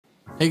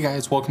Hey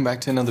guys, welcome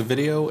back to another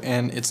video,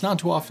 and it's not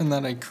too often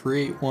that I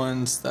create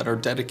ones that are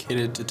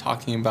dedicated to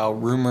talking about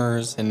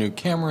rumors and new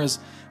cameras,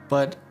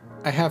 but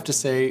I have to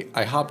say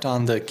I hopped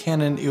on the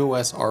Canon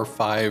EOS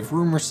R5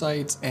 rumor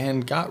sites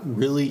and got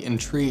really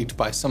intrigued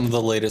by some of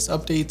the latest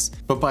updates,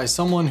 but by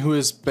someone who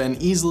has been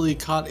easily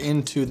caught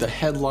into the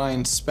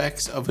headline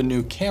specs of a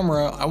new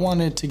camera, I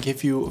wanted to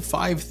give you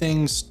 5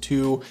 things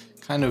to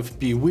kind of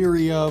be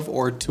weary of,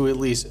 or to at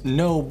least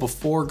know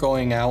before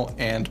going out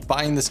and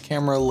buying this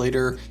camera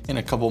later in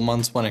a couple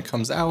months when it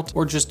comes out,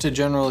 or just to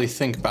generally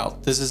think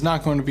about. This is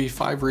not going to be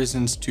 5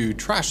 reasons to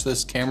trash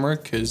this camera,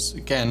 because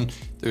again,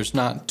 there's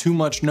not too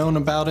much known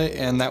about it,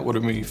 and that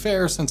wouldn't be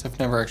fair since I've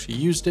never actually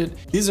used it.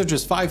 These are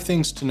just 5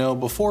 things to know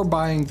before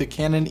buying the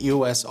Canon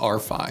EOS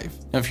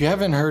R5. Now, if you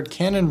haven't heard,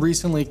 Canon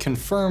recently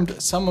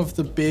confirmed some of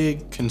the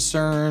big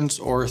concerns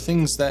or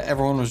things that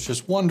everyone was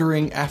just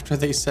wondering after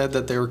they said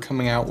that they were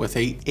coming out with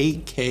a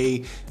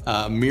 8K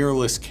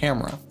mirrorless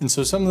camera. And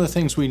so some of the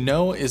things we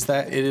know is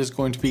that it is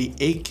going to be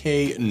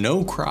 8K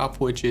no crop,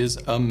 which is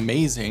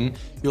amazing.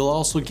 You'll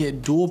also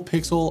get dual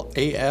pixel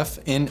AF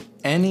in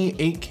any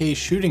 8K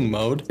shooting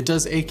mode. It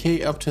does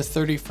 8K up to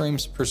 30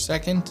 frames per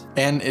second,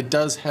 and it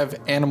does have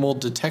animal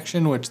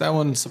detection, which that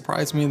one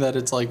surprised me that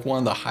it's like one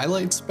of the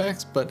highlight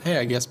specs, but hey,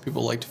 I guess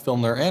people like to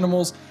film their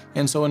animals.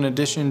 And so in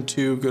addition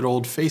to good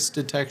old face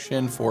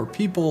detection for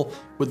people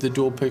with the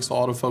dual pixel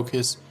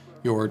autofocus,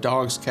 your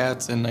dogs,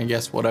 cats, and I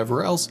guess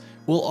whatever else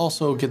will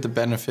also get the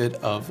benefit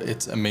of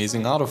its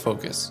amazing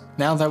autofocus.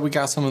 Now that we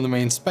got some of the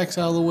main specs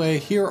out of the way,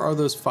 here are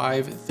those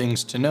 5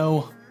 things to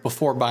know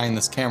before buying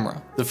this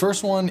camera. The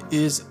first one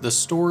is the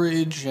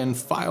storage and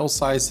file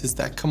sizes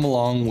that come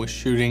along with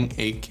shooting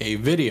 8K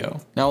video.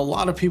 Now, a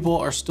lot of people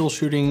are still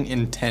shooting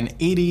in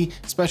 1080,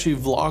 especially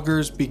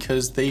vloggers,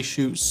 because they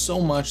shoot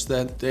so much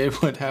that they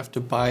would have to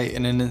buy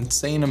an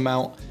insane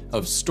amount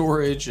of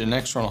storage and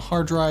external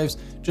hard drives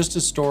just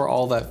to store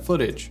all that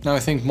footage. Now, I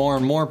think more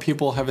and more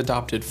people have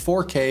adopted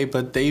 4K,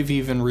 but they've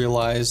even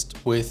realized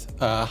with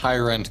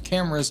higher end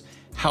cameras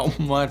how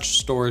much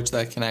storage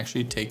that can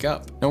actually take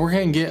up. Now, we're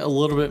gonna get a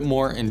little bit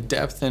more in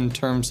depth in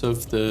terms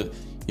of the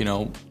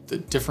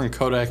different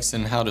codecs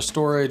and how to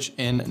storage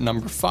in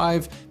number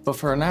 5. But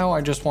for now, I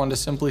just want to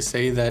simply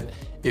say that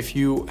if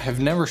you have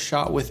never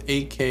shot with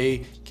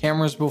 8K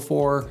cameras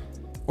before,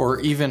 or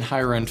even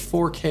higher end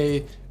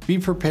 4K, be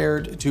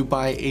prepared to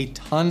buy a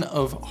ton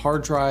of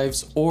hard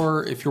drives,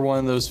 or if you're one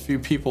of those few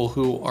people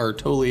who are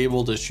totally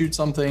able to shoot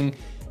something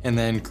and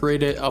then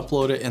create it,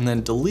 upload it, and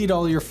then delete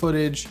all your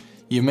footage,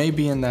 you may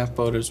be in that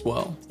boat as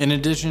well. In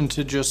addition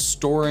to just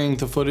storing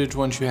the footage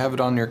once you have it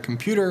on your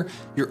computer,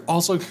 you're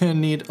also gonna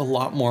need a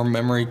lot more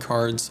memory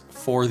cards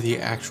for the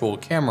actual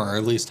camera, or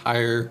at least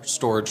higher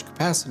storage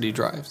capacity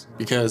drives.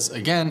 Because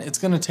again, it's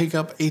gonna take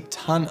up a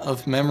ton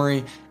of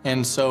memory,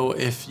 and so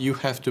if you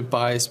have to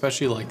buy,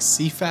 especially like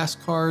CFast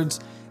cards,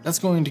 that's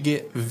going to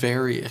get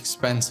very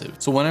expensive.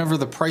 So whenever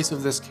the price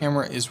of this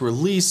camera is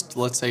released,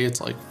 let's say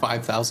it's like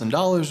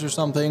 $5,000 or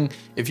something,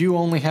 if you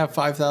only have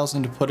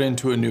 $5,000 to put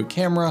into a new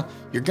camera,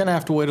 you're gonna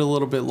have to wait a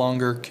little bit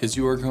longer, because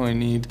you are going to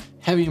need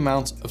heavy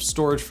amounts of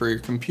storage for your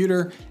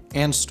computer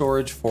and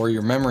storage for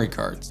your memory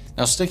cards.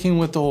 Now, sticking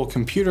with the whole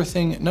computer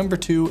thing, number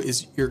 2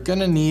 is you're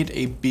gonna need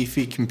a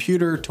beefy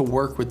computer to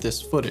work with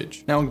this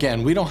footage. Now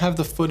again, we don't have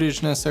the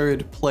footage necessary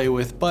to play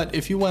with, but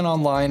if you went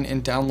online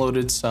and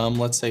downloaded some,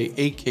 let's say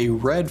 8K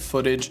RED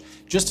footage,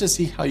 just to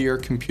see how your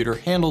computer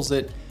handles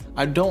it,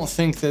 I don't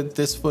think that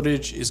this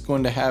footage is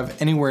going to have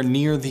anywhere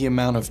near the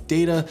amount of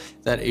data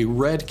that a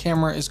RED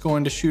camera is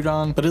going to shoot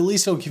on, but at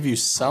least it'll give you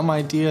some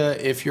idea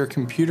if your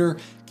computer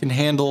can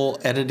handle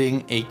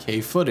editing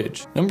 8K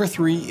footage. Number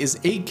 3 is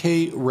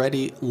 8K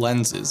ready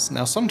lenses.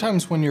 Now,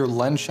 sometimes when you're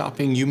lens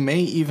shopping, you may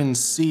even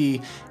see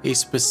a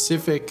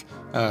specific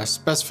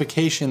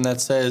specification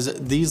that says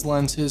these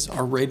lenses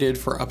are rated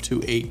for up to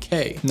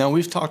 8K. Now,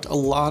 we've talked a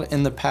lot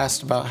in the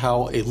past about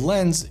how a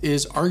lens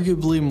is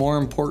arguably more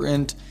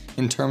important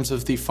in terms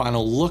of the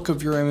final look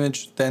of your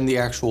image than the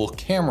actual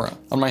camera.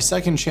 On my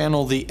second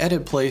channel, The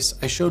Edit Place,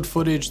 I showed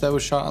footage that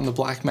was shot on the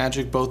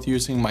Blackmagic, both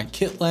using my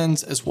kit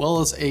lens as well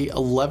as a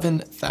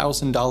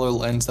 $11,000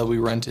 lens that we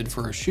rented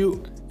for a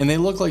shoot. And they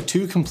look like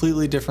 2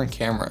 completely different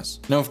cameras.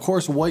 Now, of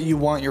course, what you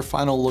want your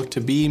final look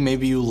to be,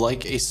 maybe you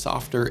like a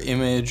softer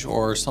image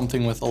or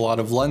something with a lot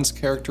of lens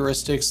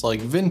characteristics like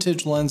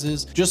vintage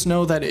lenses. Just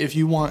know that if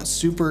you want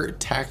super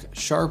tack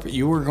sharp,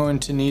 you are going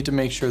to need to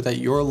make sure that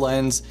your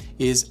lens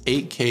is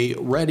 8K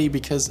ready,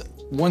 because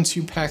once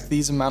you pack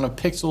these amount of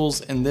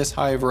pixels and this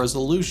high of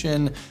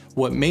resolution,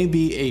 what may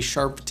be a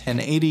sharp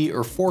 1080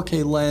 or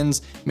 4K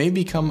lens may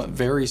become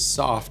very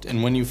soft.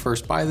 And when you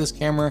first buy this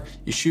camera,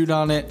 you shoot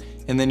on it,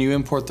 and then you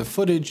import the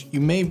footage, you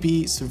may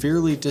be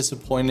severely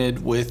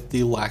disappointed with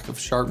the lack of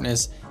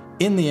sharpness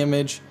in the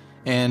image,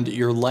 and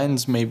your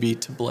lens may be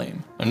to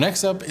blame. Now,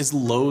 next up is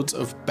loads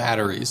of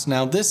batteries.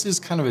 Now this is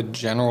kind of a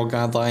general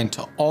guideline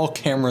to all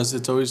cameras.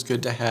 It's always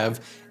good to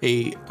have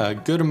a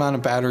good amount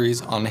of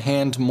batteries on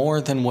hand, more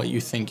than what you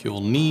think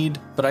you'll need.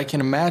 But I can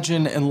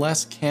imagine,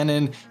 unless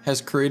Canon has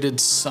created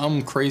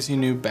some crazy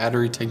new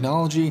battery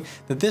technology,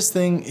 that this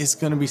thing is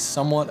going to be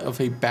somewhat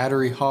of a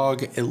battery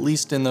hog, at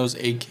least in those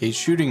 8K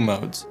shooting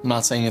modes. I'm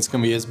not saying it's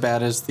going to be as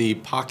bad as the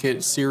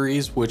Pocket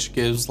series, which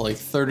gives like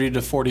 30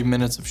 to 40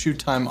 minutes of shoot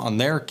time on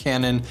their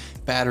Canon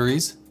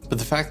batteries. But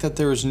the fact that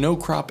there is no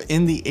crop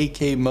in the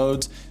 8K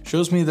modes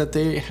shows me that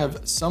they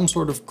have some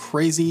sort of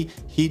crazy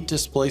heat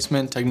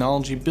displacement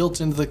technology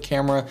built into the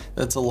camera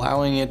that's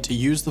allowing it to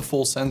use the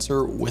full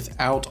sensor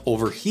without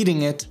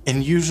overheating it.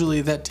 And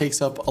usually that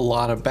takes up a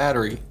lot of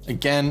battery.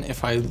 Again,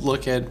 if I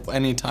look at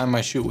any time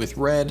I shoot with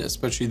Red,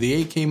 especially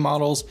the 8K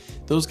models,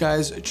 those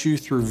guys chew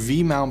through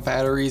V-mount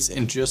batteries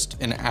in just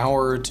an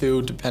hour or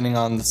two, depending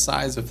on the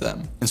size of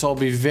them. And so I'll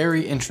be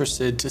very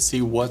interested to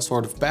see what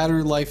sort of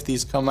battery life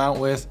these come out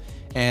with.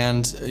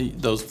 And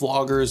those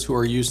vloggers who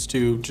are used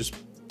to just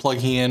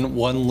plugging in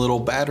one little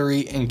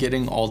battery and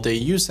getting all day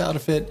use out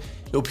of it,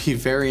 it'll be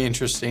very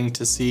interesting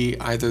to see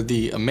either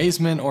the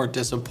amazement or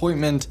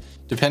disappointment,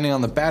 depending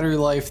on the battery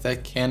life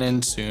that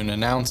Canon soon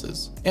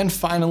announces. And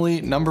finally,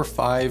 number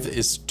 5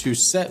 is to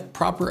set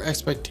proper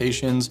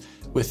expectations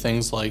with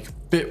things like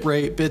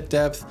bitrate, bit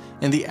depth,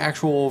 and the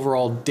actual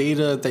overall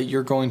data that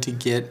you're going to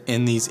get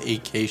in these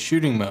 8K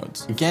shooting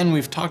modes. Again,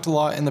 we've talked a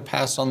lot in the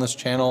past on this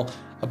channel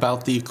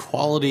about the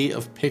quality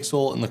of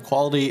pixel and the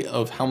quality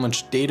of how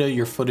much data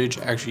your footage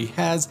actually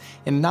has,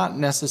 and not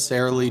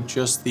necessarily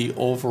just the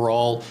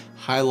overall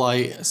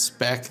highlight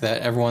spec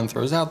that everyone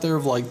throws out there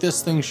of like,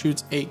 this thing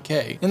shoots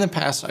 8K. In the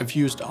past, I've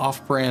used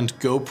off-brand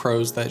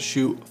GoPros that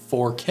shoot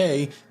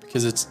 4K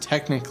because it's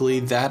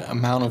technically that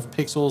amount of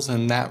pixels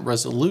and that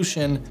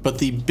resolution, but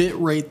the bit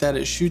rate that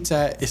it shoots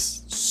at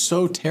is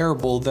so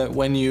terrible that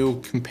when you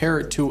compare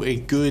it to a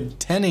good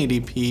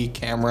 1080p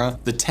camera,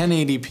 the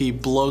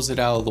 1080p blows it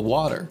out of the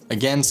water.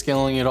 Again,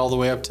 scaling it all the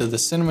way up to the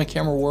cinema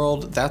camera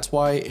world, that's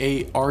why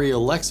a Arri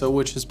Alexa,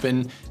 which has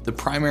been the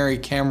primary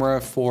camera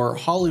for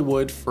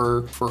Hollywood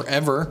for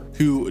forever,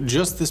 who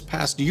just this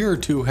past year or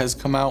two has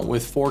come out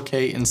with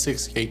 4K and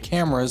 6K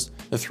cameras,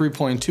 the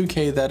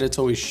 3.2K that it's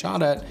always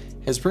shot at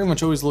has pretty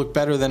much always looked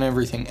better than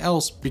everything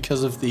else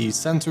because of the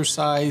sensor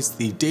size,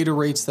 the data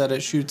rates that it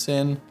shoots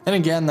in. And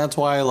again, that's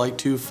why I like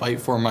to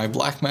fight for my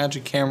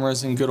Blackmagic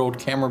cameras in good old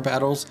camera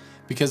battles,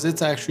 because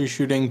it's actually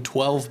shooting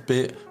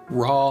 12-bit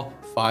raw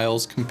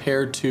files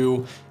compared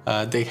to,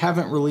 they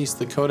haven't released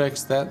the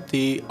codecs that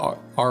the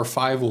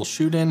R5 will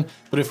shoot in,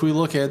 but if we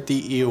look at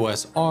the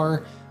EOS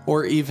R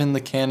or even the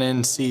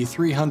Canon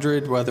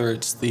C300, whether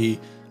it's the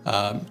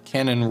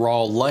Canon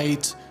RAW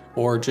Lite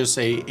or just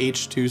a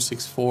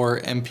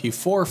H.264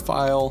 MP4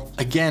 file,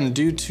 again,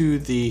 due to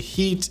the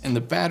heat and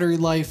the battery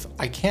life,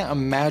 I can't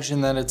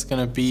imagine that it's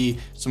gonna be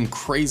some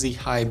crazy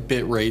high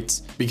bit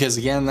rates, because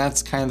again,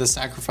 that's kind of the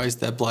sacrifice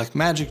that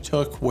Blackmagic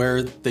took,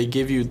 where they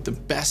give you the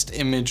best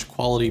image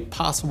quality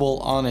possible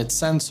on its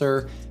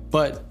sensor,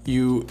 but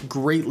you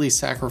greatly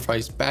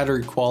sacrifice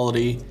battery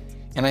quality.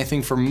 And I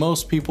think for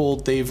most people,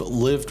 they've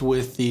lived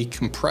with the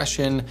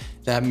compression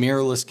that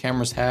mirrorless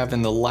cameras have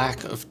and the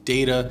lack of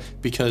data,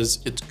 because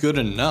it's good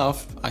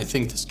enough. I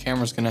think this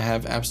camera's gonna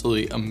have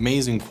absolutely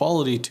amazing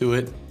quality to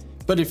it.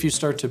 But if you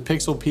start to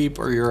pixel peep,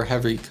 or you're a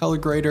heavy color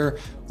grader,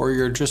 or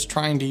you're just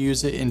trying to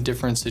use it in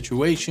different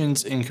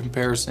situations in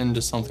comparison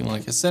to something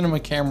like a cinema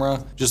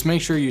camera, just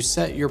make sure you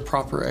set your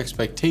proper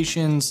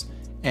expectations.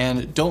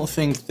 And don't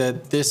think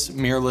that this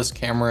mirrorless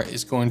camera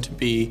is going to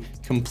be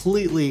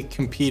completely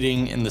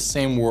competing in the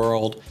same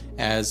world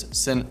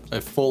as a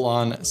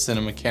full-on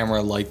cinema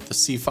camera like the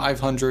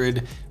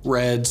C500,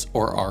 Reds,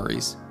 or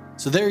Arris.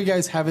 So there you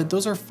guys have it.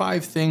 Those are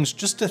 5 things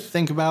just to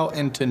think about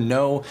and to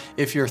know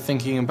if you're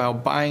thinking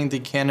about buying the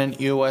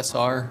Canon EOS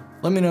R.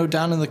 Let me know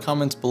down in the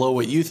comments below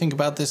what you think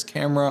about this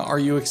camera. Are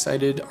you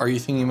excited? Are you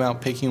thinking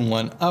about picking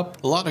one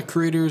up? A lot of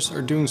creators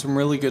are doing some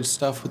really good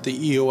stuff with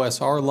the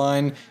EOS R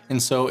line.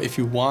 And so if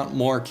you want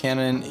more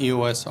Canon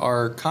EOS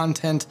R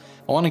content,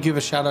 I want to give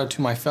a shout out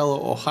to my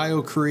fellow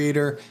Ohio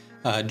creator.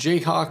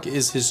 Jayhawk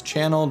is his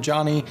channel.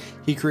 Johnny,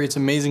 he creates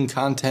amazing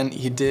content.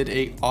 He did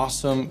a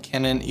awesome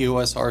Canon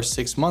EOS R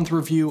 6-month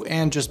review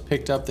and just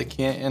picked up the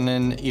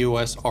Canon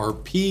EOS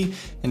RP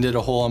and did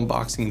a whole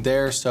unboxing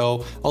there.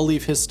 So I'll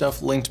leave his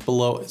stuff linked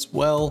below as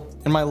well.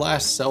 And my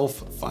last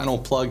final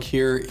plug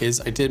here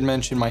is I did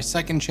mention my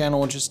second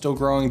channel, which is still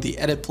growing, the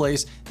Edit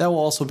Place. That will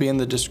also be in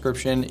the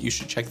description. You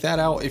should check that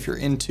out if you're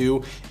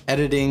into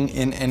editing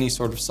in any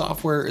sort of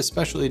software,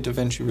 especially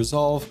DaVinci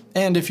Resolve.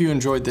 And if you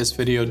enjoyed this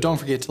video, don't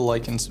forget to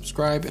like and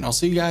subscribe, and I'll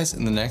see you guys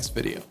in the next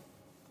video.